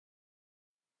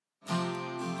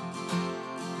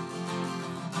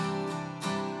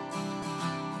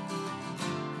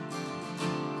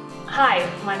Hi,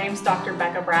 my name's Dr.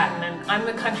 Becca Brattain, and I'm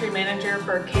the Country Manager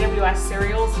for KWS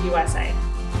Cereals USA.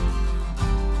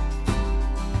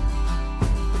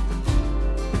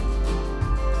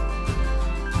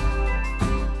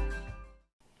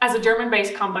 As a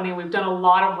German-based company, we've done a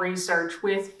lot of research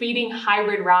with feeding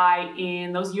hybrid rye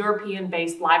in those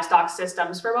European-based livestock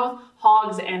systems for both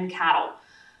hogs and cattle.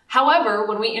 However,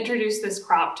 when we introduced this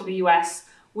crop to the US,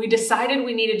 we decided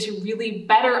we needed to really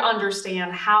better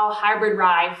understand how hybrid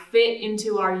rye fit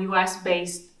into our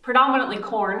US-based, predominantly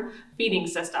corn, feeding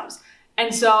systems.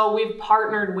 And so we've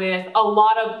partnered with a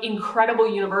lot of incredible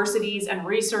universities and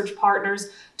research partners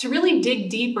to really dig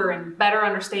deeper and better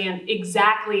understand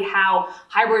exactly how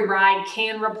hybrid rye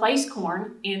can replace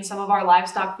corn in some of our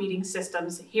livestock feeding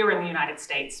systems here in the United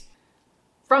States.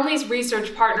 From these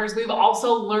research partners, we've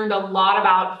also learned a lot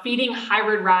about feeding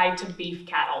hybrid rye to beef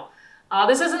cattle.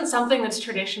 This isn't something that's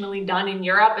traditionally done in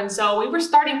Europe, and so we were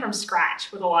starting from scratch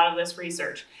with a lot of this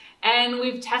research. And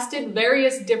we've tested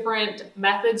various different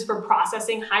methods for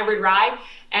processing hybrid rye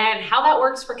and how that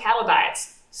works for cattle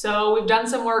diets. So we've done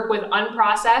some work with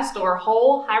unprocessed or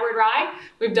whole hybrid rye.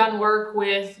 We've done work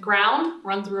with ground,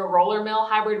 run through a roller mill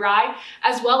hybrid rye,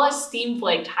 as well as steam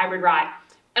flaked hybrid rye.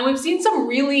 And we've seen some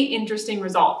really interesting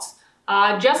results.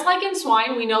 Just like in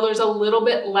swine, we know there's a little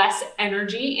bit less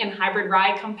energy in hybrid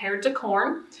rye compared to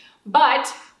corn,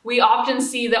 but we often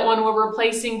see that when we're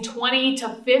replacing 20 to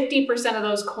 50% of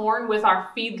those corn with our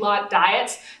feedlot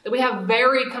diets, that we have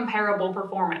very comparable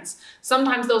performance.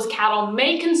 Sometimes those cattle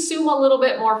may consume a little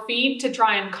bit more feed to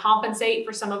try and compensate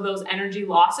for some of those energy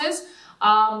losses,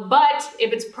 but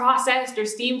if it's processed or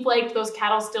steam flaked, those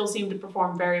cattle still seem to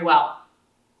perform very well.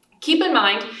 Keep in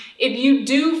mind, if you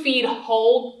do feed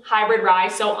whole hybrid rye,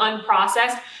 so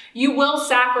unprocessed, you will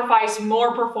sacrifice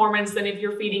more performance than if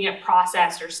you're feeding it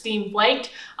processed or steam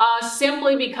flaked,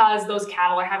 simply because those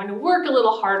cattle are having to work a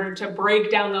little harder to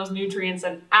break down those nutrients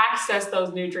and access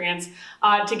those nutrients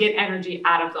to get energy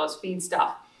out of those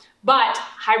feedstuff. But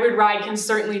hybrid rye can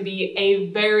certainly be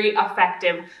a very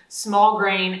effective small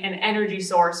grain and energy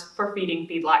source for feeding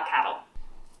feedlot cattle.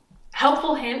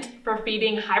 Helpful hint for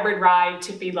feeding hybrid rye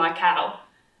to feedlot cattle.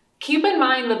 Keep in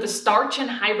mind that the starch in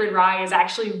hybrid rye is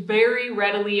actually very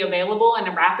readily available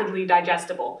and rapidly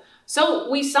digestible.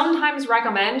 So we sometimes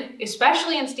recommend,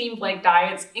 especially in steam flake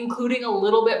diets, including a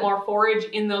little bit more forage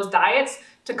in those diets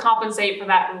to compensate for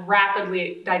that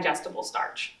rapidly digestible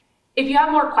starch. If you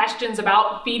have more questions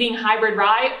about feeding hybrid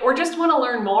rye or just want to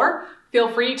learn more, feel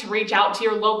free to reach out to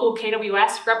your local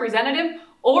KWS representative,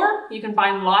 or you can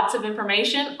find lots of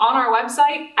information on our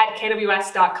website at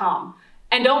kws.com.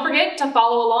 And don't forget to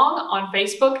follow along on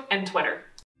Facebook and Twitter.